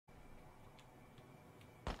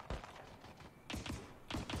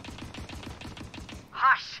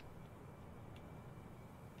flash.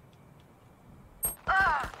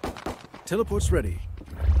 Teleport's ready.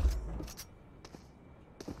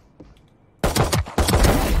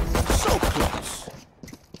 So close.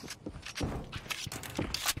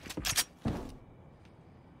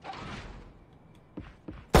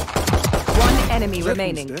 One enemy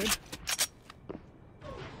remaining. Dead.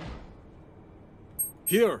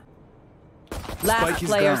 Here. Last Spike is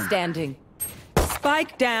player down. standing.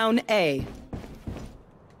 Spike down A.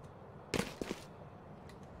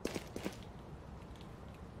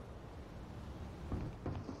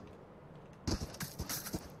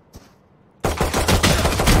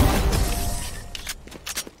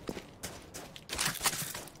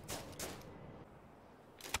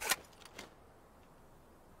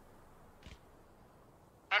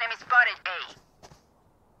 Enemy spotted A.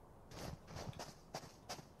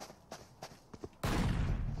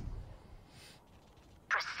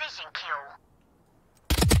 Precision kill.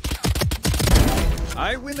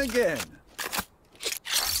 I win again.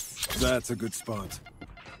 That's a good spot.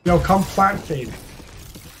 Yo, come plant fade.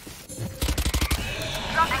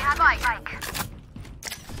 Drop I have Mike.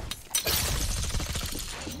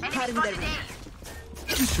 Enemy spotted A.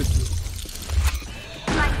 You should do.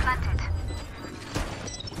 Spike planted.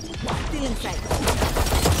 Still inside.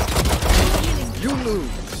 You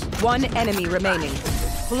lose. One enemy remaining.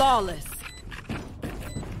 Flawless.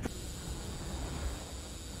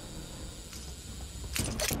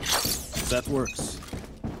 That works.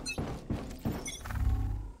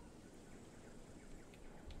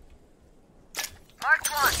 Marked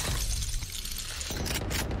one.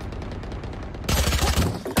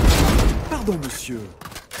 Pardon, monsieur.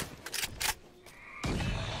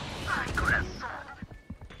 Ay, corazón.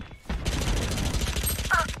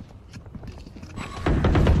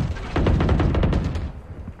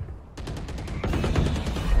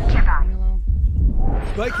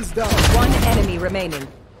 Spike is down. One enemy remaining.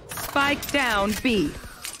 Spike down B.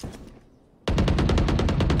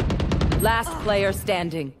 Last player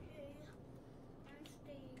standing.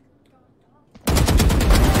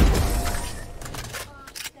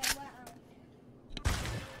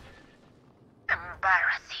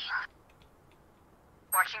 Embarrassing.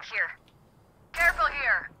 Watching here. Careful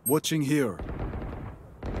here. Watching here.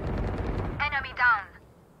 Enemy down.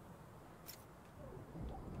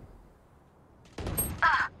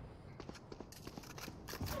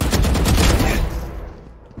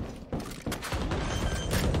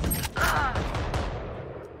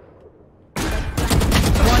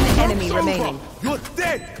 One enemy remaining. You're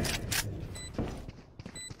dead.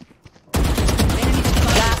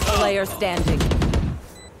 Last player standing.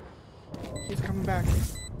 He's coming back.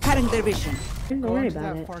 Cutting their vision. Don't Go worry into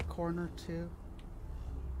about that it. far corner too.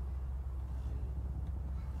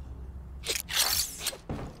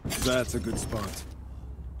 That's a good spot.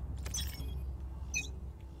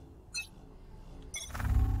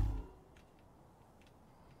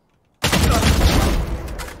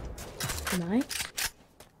 Nice.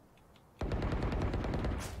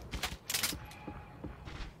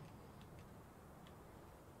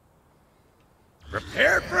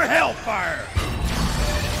 Prepare for hellfire.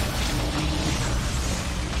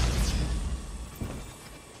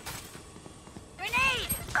 Grenade!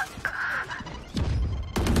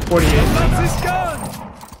 48. That's his gun.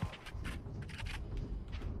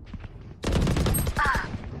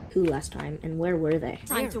 Who last time, and where were they?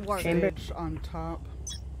 Time to work. Chamber. Sage on top.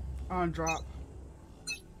 On drop.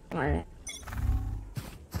 Alright.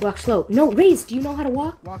 Walk slow. No, Raze, do you know how to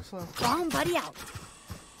walk? Walk slow. Bomb buddy out.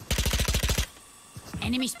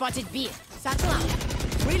 Enemy spotted B. Satchel out.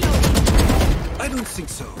 Reloading. I don't think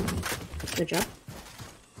so. Good job.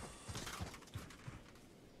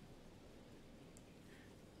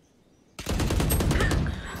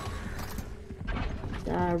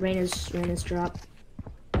 Reyna's drop.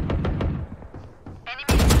 Enemy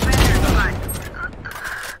better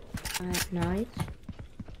Nice.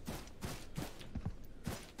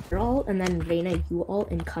 They're all, and then Reyna, you ult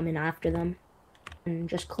and come in after them. And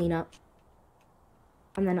just clean up.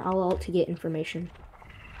 And then I'll ult to get information.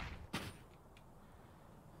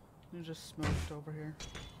 You just smoked over here.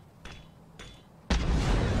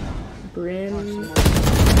 Brim.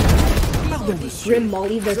 Brim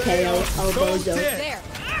Molly the KO. Elbow zone. There.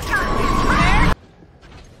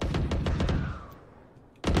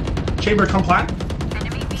 Chamber, come plant.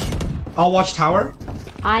 Enemy B. I'll watch tower.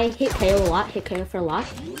 I hit KO a lot. Hit KO for a lot.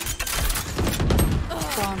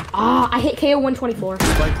 I hit KO 124.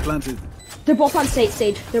 Spike planted. They're both on site,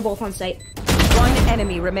 Sage. They're both on site. One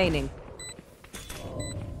enemy remaining.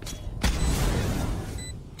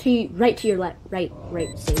 Right to your left. Right,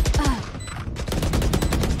 Sage.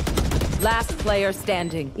 Last player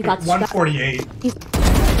standing. You got 148.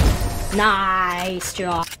 Nice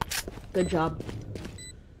job. Good job.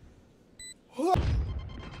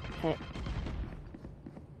 Okay.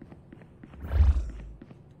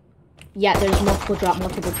 Yeah, there's multiple drop.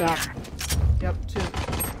 Yep, 2.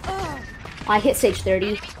 I hit Sage 30.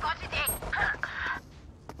 Enemy spotted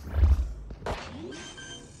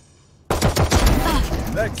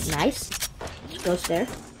A. Next. Nice. Ghost there.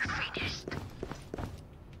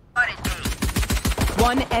 Spotted A.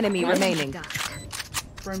 One enemy remaining.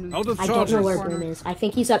 Brim Out of I don't know where corner. Brim is. I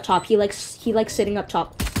think he's up top. He likes sitting up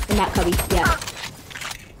top in that cubby. Yeah.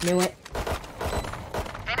 Knew it.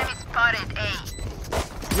 Enemy spotted A.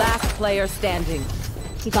 Last player standing.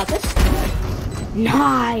 He got this.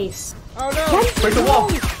 Nice. Oh no! Break the wall.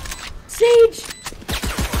 Sage.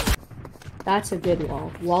 That's a good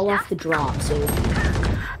wall. Wall off the drop, Sage.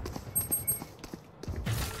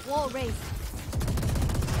 Wall raised.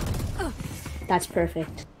 That's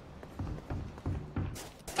perfect.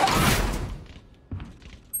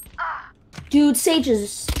 Dude,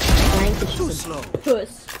 Sage's flank is just a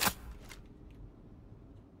puss.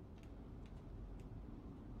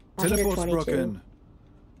 Teleport's 122. broken.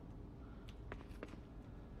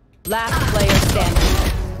 Last player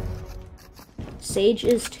standing. Sage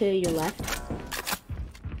is to your left.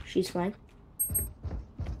 She's flank.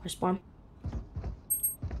 Respawn.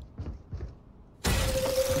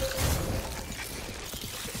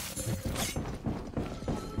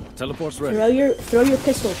 Teleport's ready. Throw your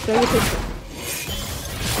pistol.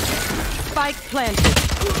 Spike planted.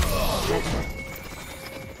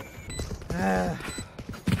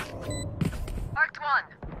 Marked 1.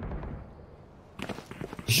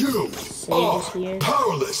 You Sage are is here.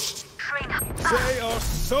 powerless. Train. They are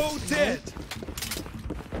so dead.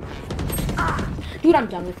 Dude, I'm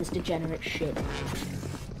done with this degenerate shit.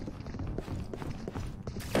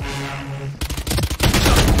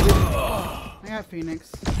 I got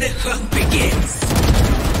Phoenix.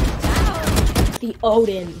 The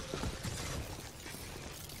Odin.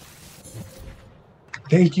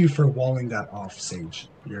 Thank you for walling that off, Sage.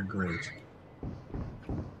 You're great.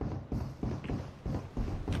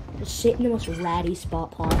 Just sit in the most ratty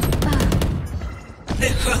spot possible.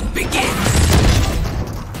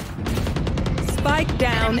 Spike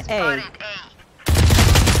down A. Spotted A.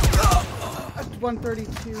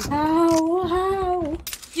 132. How?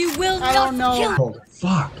 You will I don't not know. kill. Hold it.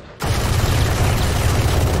 Fuck.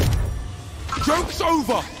 Joke's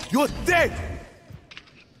over. You're dead.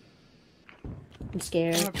 I'm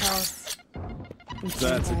scared. I'm a power. I'm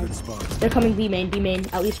scared. That's a good spot. They're coming B main.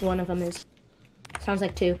 At least one of them is. Sounds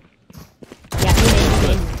like 2. Yeah, B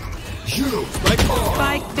main. You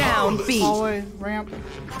Spike down B. Hallway, ramp.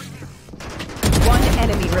 One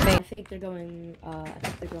enemy I remaining. think they're going.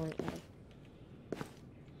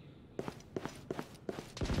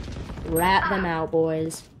 Rat them out,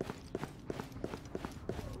 boys.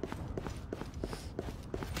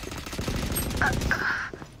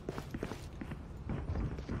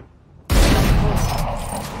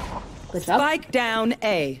 Good job. Spike down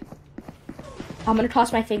A. I'm gonna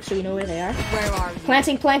toss my thing so you know where they are. Where are you?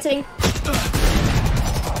 Planting. Spike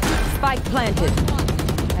planted.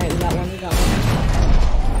 Alright, we got one.